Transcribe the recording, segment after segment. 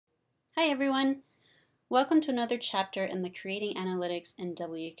Hi everyone! Welcome to another chapter in the Creating Analytics in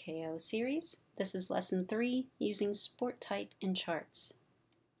WKO series. This is Lesson 3, Using Sport Type in Charts.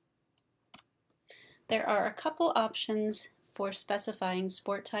 There are a couple options for specifying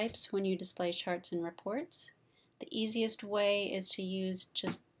sport types when you display charts and reports. The easiest way is to use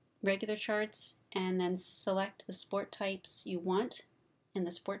just regular charts and then select the sport types you want in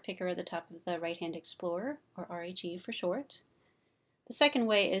the sport picker at the top of the right-hand Explorer, or RHE for short. The second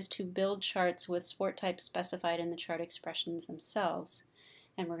way is to build charts with sport types specified in the chart expressions themselves,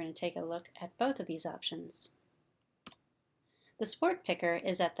 and we're going to take a look at both of these options. The sport picker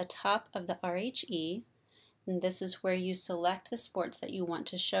is at the top of the RHE, and this is where you select the sports that you want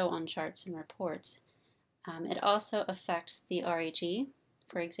to show on charts and reports. It also affects the RHE.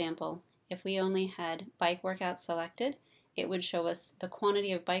 For example, if we only had bike workouts selected, it would show us the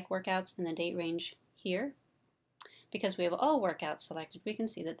quantity of bike workouts in the date range here. Because we have all workouts selected, we can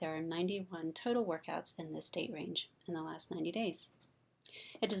see that there are 91 total workouts in this date range in the last 90 days.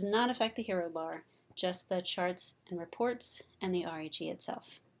 It does not affect the hero bar, just the charts and reports and the RHE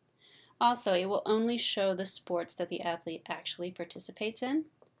itself. Also, it will only show the sports that the athlete actually participates in.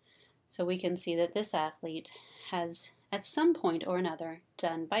 So we can see that this athlete has, at some point or another,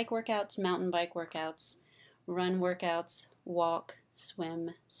 done bike workouts, mountain bike workouts, run workouts, walk,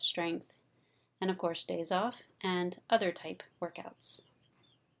 swim, strength, and of course days off, and other type workouts.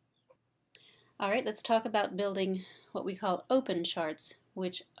 Alright, let's talk about building what we call open charts,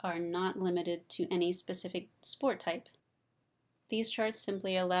 which are not limited to any specific sport type. These charts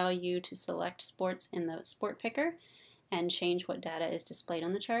simply allow you to select sports in the sport picker and change what data is displayed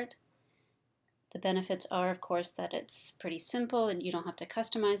on the chart. The benefits are, of course, that it's pretty simple and you don't have to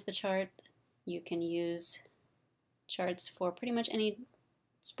customize the chart. You can use charts for pretty much any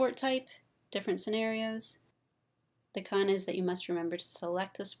sport type, different scenarios. The con is that you must remember to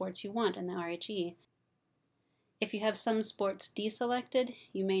select the sports you want in the RHE. If you have some sports deselected,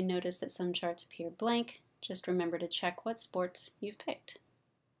 you may notice that some charts appear blank. Just remember to check what sports you've picked.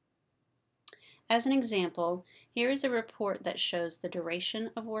 As an example, here is a report that shows the duration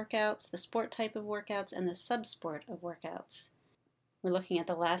of workouts, the sport type of workouts, and the subsport of workouts. We're looking at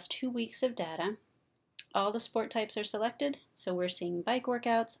the last 2 weeks of data. All the sport types are selected, so we're seeing bike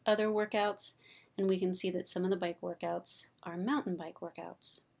workouts, other workouts, and we can see that some of the bike workouts are mountain bike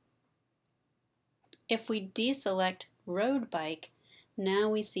workouts. If we deselect road bike, now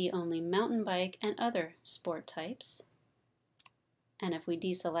we see only mountain bike and other sport types. And if we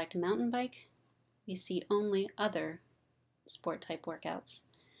deselect mountain bike, we see only other sport type workouts.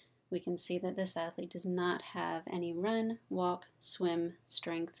 We can see that this athlete does not have any run, walk, swim,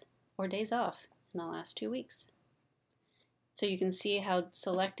 strength, or days off in the last 2 weeks. So you can see how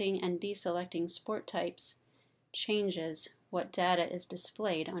selecting and deselecting sport types changes what data is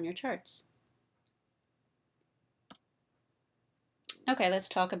displayed on your charts. Okay, let's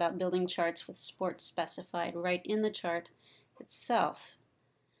talk about building charts with sports specified right in the chart itself.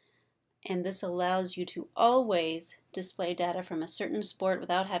 And this allows you to always display data from a certain sport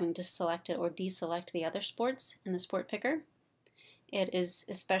without having to select it or deselect the other sports in the sport picker. It is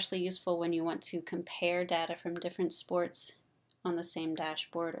especially useful when you want to compare data from different sports on the same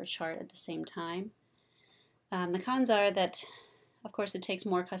dashboard or chart at the same time. The cons are that, of course, it takes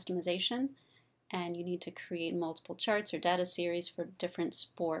more customization and you need to create multiple charts or data series for different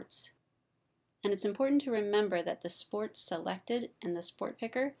sports. And it's important to remember that the sports selected in the sport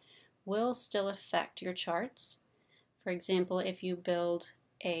picker will still affect your charts. For example, if you build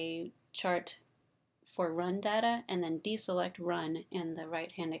a chart for run data and then deselect run in the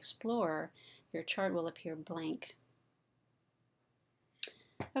right-hand Explorer, your chart will appear blank.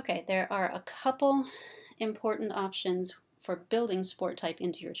 Okay, there are a couple important options for building sport type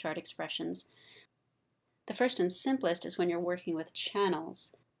into your chart expressions. The first and simplest is when you're working with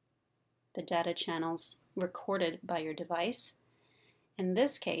channels, the data channels recorded by your device. In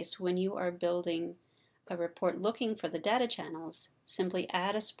this case, when you are building a report looking for the data channels, simply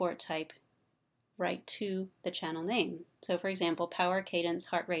add a sport type right to the channel name. So for example, power, cadence,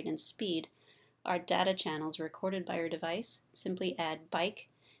 heart rate, and speed are data channels recorded by your device. Simply add bike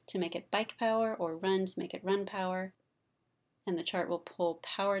to make it bike power or run to make it run power, and the chart will pull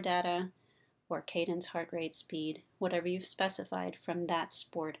power data or cadence, heart rate, speed, whatever you've specified from that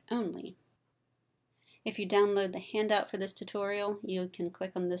sport only. If you download the handout for this tutorial, you can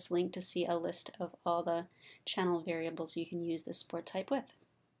click on this link to see a list of all the channel variables you can use this sport type with.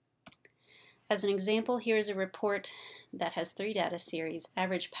 As an example, here's a report that has 3 data series: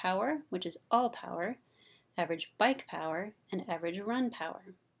 average power, which is all power, average bike power, and average run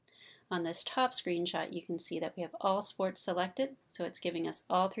power. On this top screenshot, you can see that we have all sports selected, so it's giving us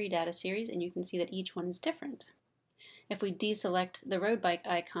all 3 data series, and you can see that each one is different. If we deselect the road bike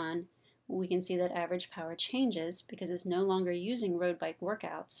icon, we can see that average power changes because it's no longer using road bike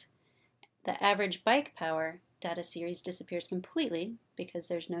workouts. The average bike power data series disappears completely because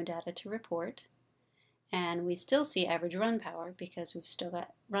there's no data to report, and we still see average run power because we've still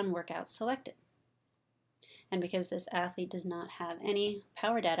got run workouts selected. And because this athlete does not have any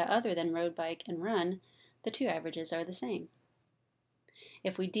power data other than road bike and run, the 2 averages are the same.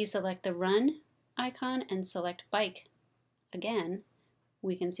 If we deselect the run icon and select bike again,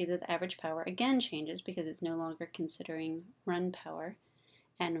 we can see that the average power again changes because it's no longer considering run power,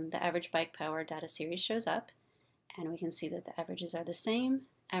 and the average bike power data series shows up, and we can see that the averages are the same.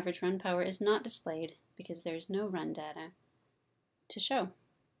 Average run power is not displayed because there's no run data to show.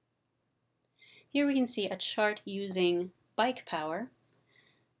 Here we can see a chart using bike power.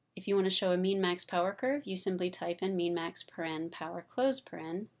 If you want to show a mean max power curve, you simply type in mean max paren power close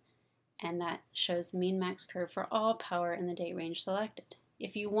paren, and that shows the mean max curve for all power in the date range selected.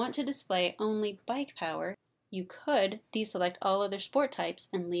 If you want to display only bike power, you could deselect all other sport types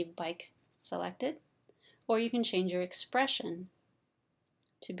and leave bike selected, or you can change your expression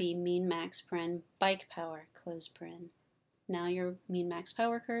to be mean max paren bike power close paren. Now your mean max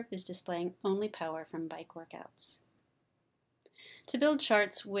power curve is displaying only power from bike workouts. To build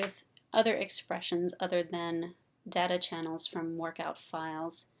charts with other expressions other than data channels from workout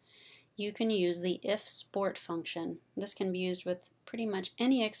files, you can use the if sport function. This can be used with pretty much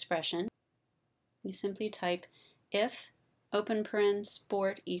any expression. You simply type if open paren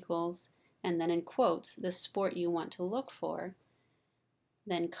sport equals, and then in quotes the sport you want to look for,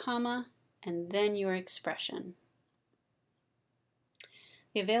 then comma, and then your expression.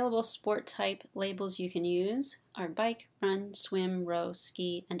 The available sport type labels you can use are bike, run, swim, row,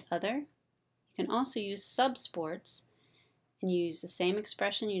 ski, and other. You can also use subsports, and you use the same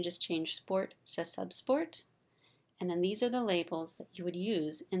expression, you just change sport to subsport, and then these are the labels that you would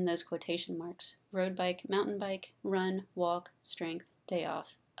use in those quotation marks: road bike, mountain bike, run, walk, strength, day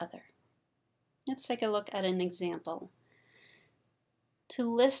off, other. Let's take a look at an example. To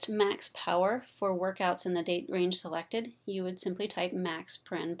list max power for workouts in the date range selected, you would simply type max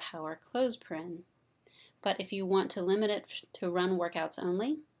paren power close paren. But if you want to limit it to run workouts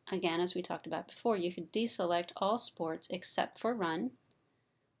only, again, as we talked about before, you could deselect all sports except for run,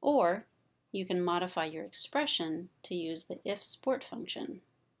 or you can modify your expression to use the if sport function.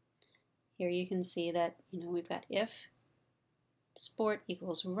 Here you can see that we've got if sport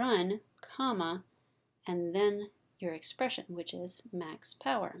equals run, comma, and then your expression, which is max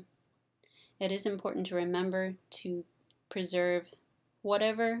power. It is important to remember to preserve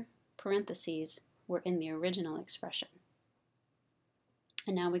whatever parentheses were in the original expression.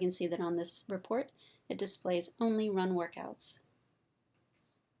 And now we can see that on this report it displays only run workouts.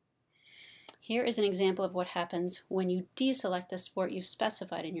 Here is an example of what happens when you deselect the sport you've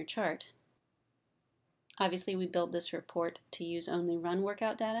specified in your chart. Obviously we built this report to use only run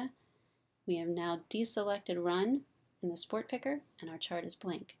workout data. We have now deselected run in the sport picker, and our chart is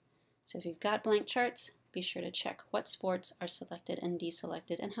blank. So if you've got blank charts, be sure to check what sports are selected and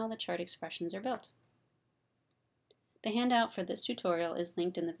deselected and how the chart expressions are built. The handout for this tutorial is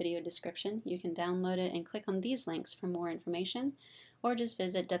linked in the video description. You can download it and click on these links for more information, or just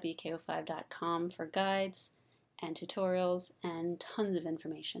visit WKO5.com for guides and tutorials and tons of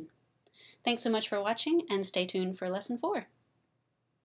information. Thanks so much for watching, and stay tuned for Lesson 4.